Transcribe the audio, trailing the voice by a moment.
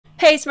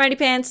Hey Smarty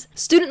Pants!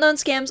 Student loan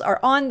scams are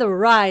on the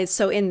rise,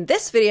 so in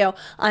this video,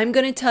 I'm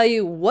going to tell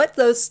you what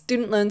those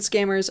student loan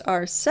scammers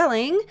are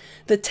selling,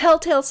 the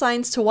telltale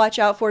signs to watch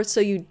out for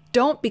so you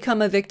don't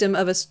become a victim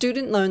of a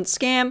student loan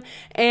scam,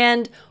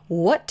 and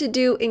what to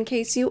do in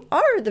case you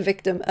are the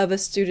victim of a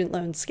student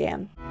loan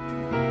scam.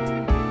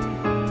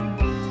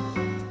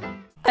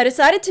 I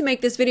decided to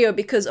make this video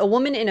because a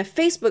woman in a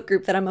Facebook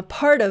group that I'm a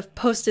part of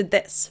posted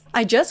this.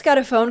 I just got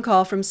a phone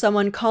call from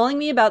someone calling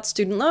me about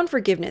student loan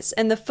forgiveness,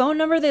 and the phone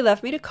number they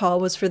left me to call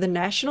was for the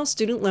National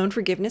Student Loan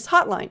Forgiveness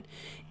Hotline.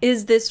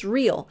 Is this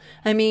real?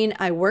 I mean,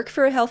 I work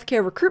for a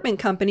healthcare recruitment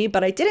company,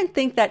 but I didn't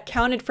think that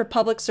counted for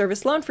public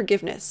service loan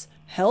forgiveness.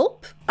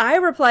 Help? I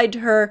replied to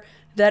her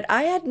that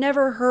I had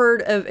never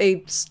heard of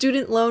a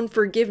student loan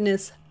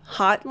forgiveness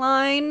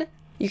hotline.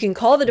 You can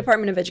call the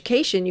Department of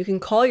Education, you can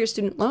call your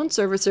student loan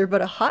servicer,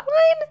 but a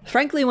hotline?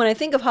 Frankly, when I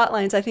think of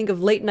hotlines, I think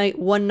of late night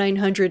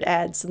 1-900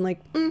 ads and I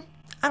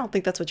don't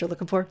think that's what you're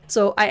looking for.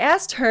 So I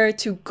asked her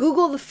to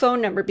Google the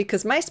phone number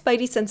because my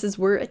spidey senses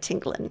were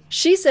a-tingling.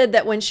 She said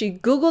that when she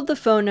Googled the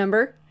phone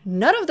number,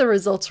 none of the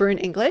results were in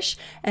English,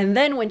 and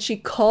then when she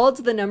called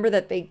the number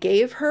that they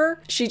gave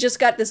her, she just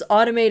got this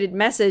automated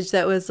message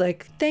that was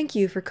like, "Thank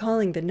you for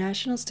calling the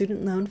National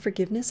Student Loan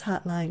Forgiveness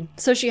Hotline."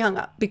 So she hung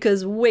up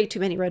because way too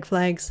many red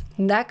flags.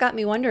 And that got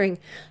me wondering,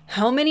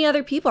 how many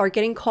other people are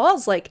getting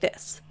calls like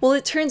this? Well,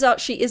 it turns out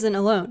she isn't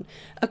alone.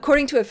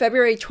 According to a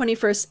February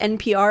 21st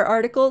NPR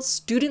article,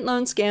 student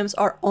loan scams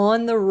are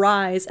on the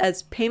rise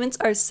as payments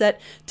are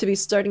set to be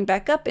starting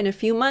back up in a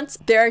few months.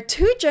 There are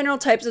two general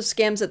types of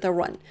scams that they'll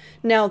run.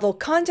 Now, they'll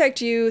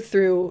contact you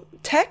through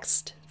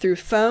text, through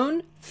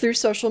phone, through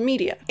social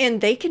media, and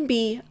they can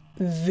be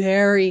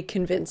very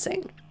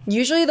convincing.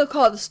 Usually they'll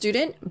call the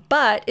student,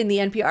 but in the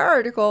NPR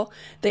article,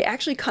 they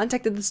actually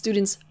contacted the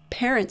student's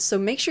parents, so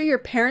make sure your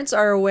parents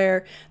are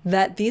aware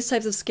that these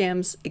types of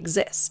scams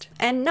exist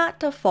and not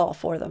to fall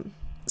for them.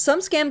 Some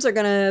scams are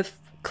going to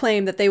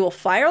claim that they will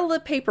file the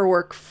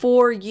paperwork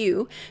for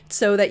you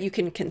so that you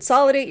can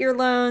consolidate your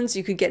loans,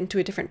 you could get into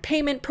a different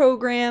payment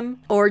program,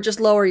 or just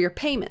lower your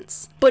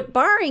payments. But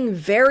barring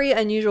very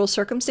unusual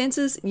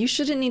circumstances, you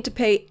shouldn't need to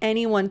pay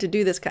anyone to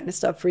do this kind of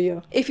stuff for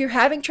you. If you're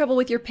having trouble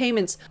with your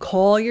payments,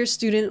 call your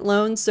student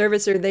loan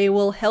servicer. They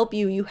will help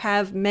you. You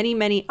have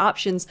many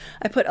options.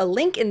 I put a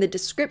link in the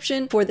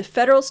description for the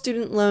Federal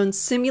Student Loan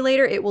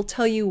Simulator. It will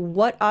tell you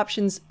what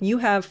options you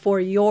have for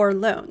your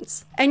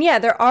loans. And yeah,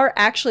 there are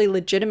actually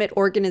legitimate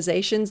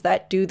organizations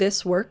that do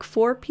this work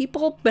for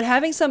people, but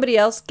having somebody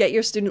else get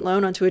your student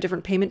loan onto a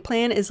different payment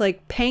plan is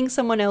like paying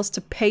someone else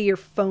to pay your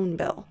phone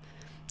bill.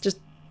 Just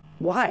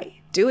why?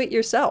 Do it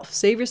yourself.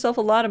 Save yourself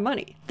a lot of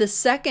money. The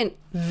second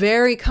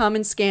very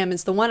common scam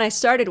is the one I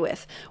started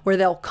with, where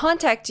they'll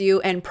contact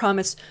you and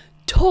promise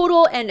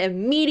total and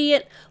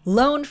immediate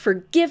loan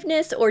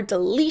forgiveness or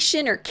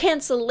deletion or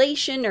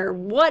cancellation or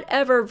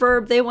whatever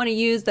verb they want to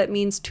use that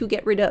means to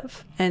get rid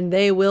of. And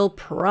they will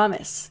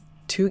promise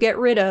to get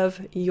rid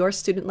of your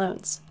student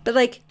loans.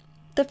 But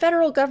the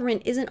federal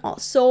government isn't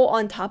so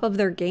on top of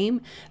their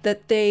game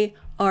that they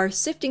are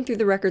sifting through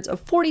the records of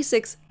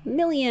 46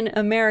 million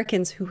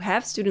Americans who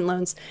have student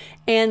loans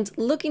and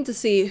looking to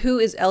see who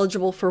is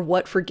eligible for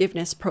what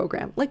forgiveness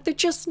program. They're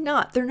just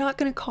not. They're not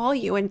going to call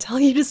you and tell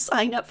you to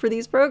sign up for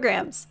these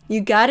programs.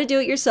 You got to do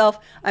it yourself.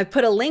 I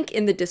put a link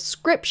in the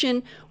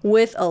description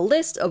with a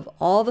list of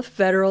all the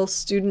federal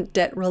student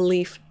debt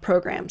relief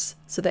programs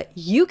so that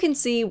you can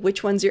see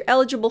which ones you're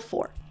eligible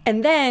for.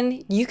 And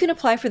then you can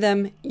apply for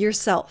them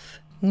yourself.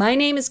 My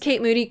name is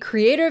Kate Moody,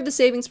 creator of the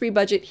Saving Spree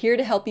Budget, here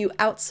to help you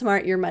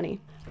outsmart your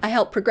money. I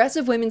help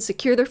progressive women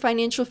secure their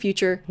financial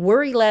future,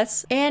 worry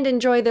less, and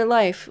enjoy their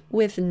life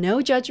with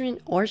no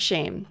judgment or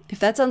shame. If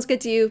that sounds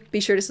good to you,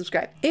 be sure to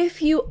subscribe.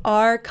 If you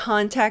are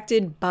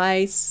contacted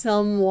by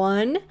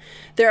someone,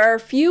 there are a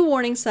few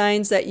warning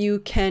signs that you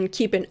can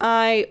keep an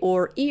eye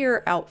or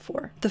ear out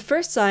for. The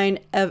first sign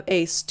of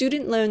a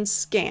student loan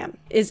scam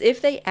is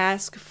if they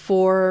ask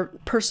for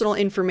personal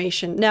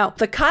information. Now,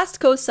 the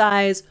Costco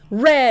size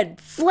red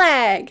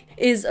flag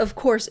is, of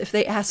course, if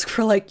they ask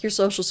for your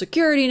social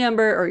security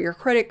number or your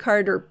credit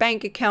card or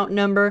bank account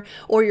number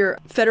or your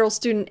federal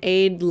student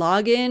aid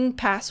login,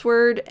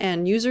 password,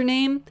 and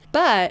username.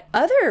 But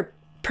other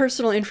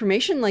personal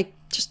information like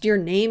just your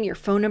name, your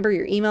phone number,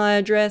 your email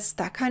address,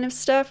 that kind of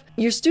stuff,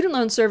 your student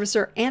loan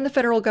servicer and the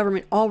federal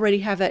government already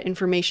have that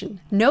information.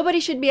 Nobody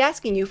should be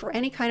asking you for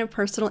any kind of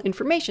personal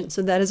information,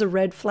 so that is a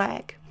red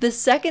flag. The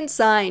second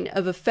sign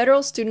of a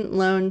federal student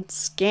loan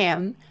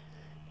scam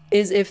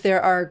is if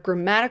there are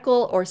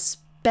grammatical or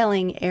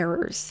spelling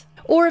errors.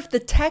 Or if the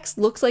text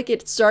looks like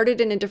it started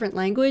in a different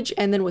language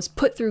and then was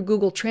put through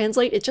Google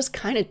Translate, it just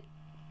kind of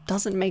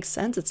doesn't make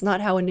sense. It's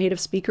not how a native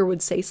speaker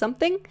would say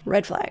something.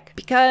 Red flag.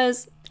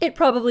 Because it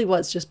probably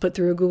was just put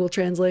through a Google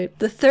Translate.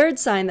 The third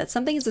sign that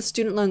something is a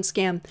student loan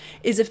scam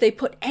is if they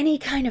put any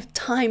kind of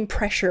time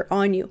pressure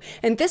on you.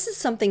 And this is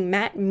something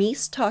Matt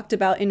Meese talked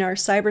about in our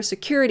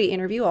cybersecurity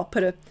interview. I'll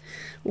put a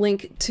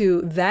link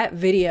to that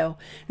video.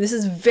 This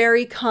is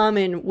very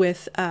common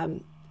with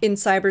in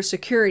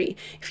cybersecurity.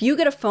 If you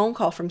get a phone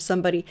call from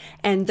somebody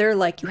and they're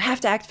like, you have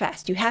to act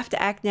fast, you have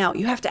to act now,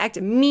 you have to act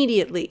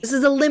immediately, this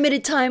is a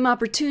limited time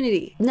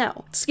opportunity.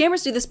 No,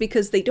 scammers do this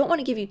because they don't want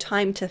to give you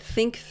time to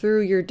think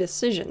through your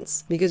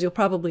decisions, because you'll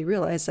probably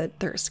realize that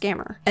they're a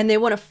scammer. And they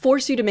want to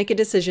force you to make a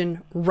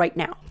decision right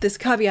now. This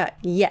caveat,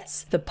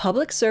 yes, the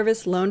Public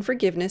Service Loan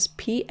Forgiveness,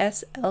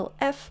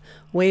 PSLF,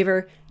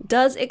 waiver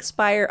does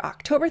expire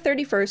October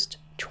 31st,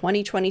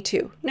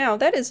 2022. Now,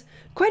 that is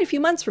quite a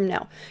few months from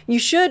now. You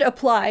should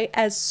apply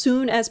as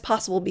soon as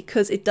possible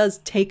because it does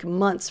take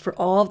months for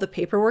all of the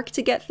paperwork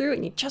to get through,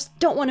 and you just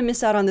don't want to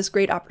miss out on this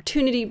great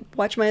opportunity.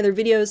 Watch my other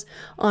videos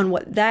on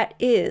what that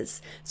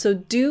is. So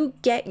do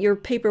get your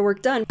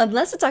paperwork done.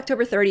 Unless it's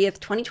October 30th,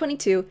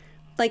 2022,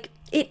 like,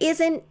 it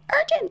isn't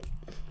urgent.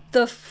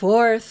 The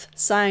fourth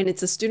sign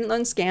it's a student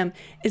loan scam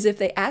is if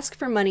they ask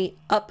for money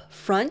up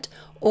front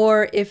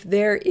or if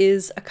there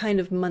is a kind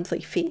of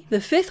monthly fee.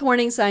 The fifth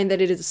warning sign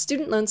that it is a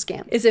student loan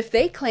scam is if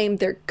they claim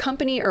their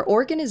company or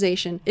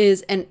organization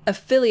is an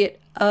affiliate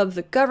of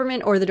the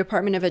government or the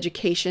Department of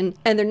Education,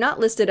 and they're not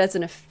listed as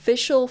an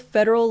official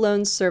federal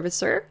loan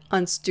servicer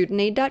on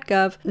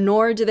studentaid.gov,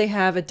 nor do they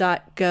have a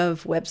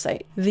 .gov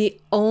website. The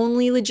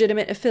only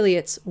legitimate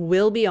affiliates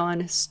will be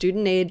on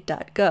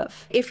studentaid.gov.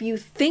 If you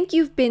think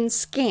you've been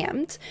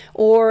scammed,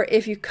 or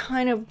if you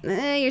kind of,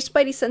 your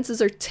spidey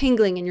senses are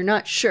tingling and you're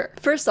not sure,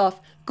 first off,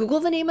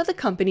 Google the name of the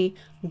company,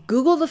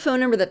 Google the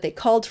phone number that they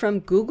called from,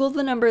 Google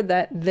the number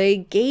that they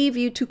gave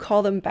you to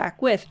call them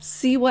back with.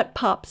 See what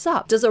pops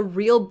up. Does a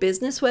real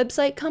business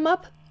website come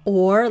up?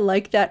 Or,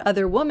 like that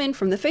other woman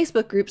from the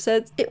Facebook group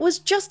said, it was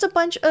just a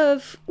bunch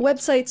of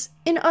websites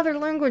in other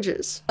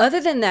languages.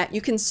 Other than that, you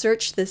can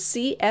search the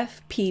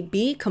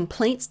CFPB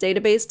complaints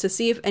database to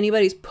see if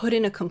anybody's put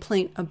in a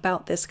complaint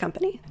about this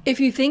company. If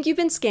you think you've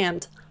been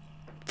scammed,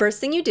 first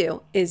thing you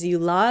do is you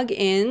log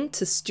in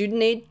to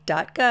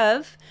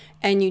studentaid.gov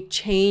and you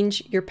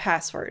change your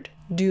password.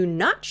 Do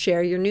not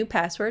share your new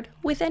password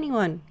with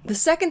anyone. The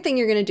second thing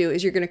you're going to do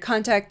is you're going to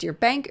contact your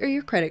bank or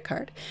your credit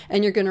card,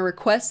 and you're going to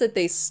request that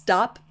they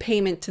stop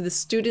payment to the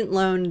student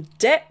loan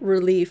debt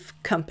relief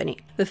company.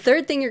 The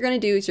third thing you're going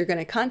to do is you're going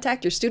to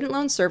contact your student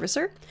loan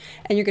servicer,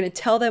 and you're going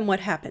to tell them what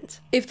happened.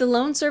 If the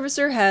loan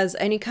servicer has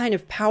any kind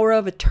of power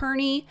of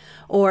attorney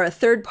or a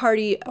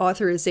third-party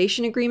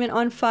authorization agreement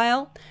on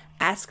file,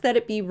 ask that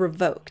it be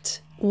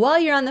revoked.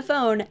 While you're on the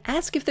phone,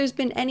 ask if there's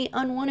been any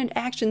unwanted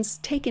actions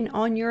taken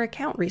on your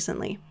account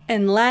recently.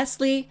 And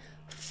lastly,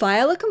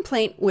 file a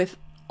complaint with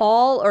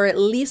all or at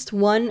least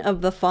one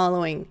of the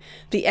following: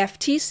 the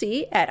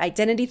FTC at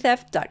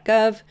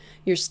identitytheft.gov,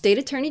 your state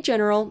attorney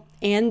general,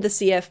 and the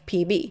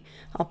CFPB.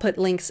 I'll put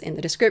links in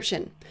the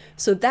description.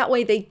 So that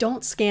way they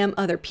don't scam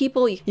other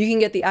people. You can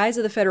get the eyes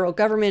of the federal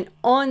government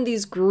on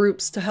these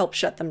groups to help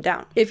shut them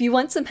down. If you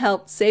want some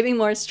help saving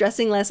more,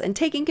 stressing less, and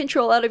taking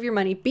control out of your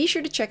money, be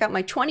sure to check out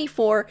my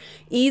 24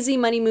 easy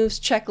money moves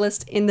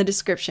checklist in the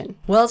description.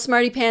 Well,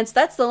 smarty pants,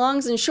 that's the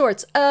longs and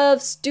shorts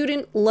of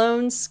student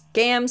loan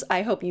scams.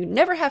 I hope you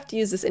never have to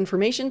use this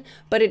information,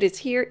 but it is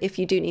here if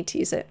you do need to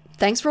use it.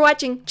 Thanks for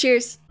watching.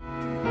 Cheers.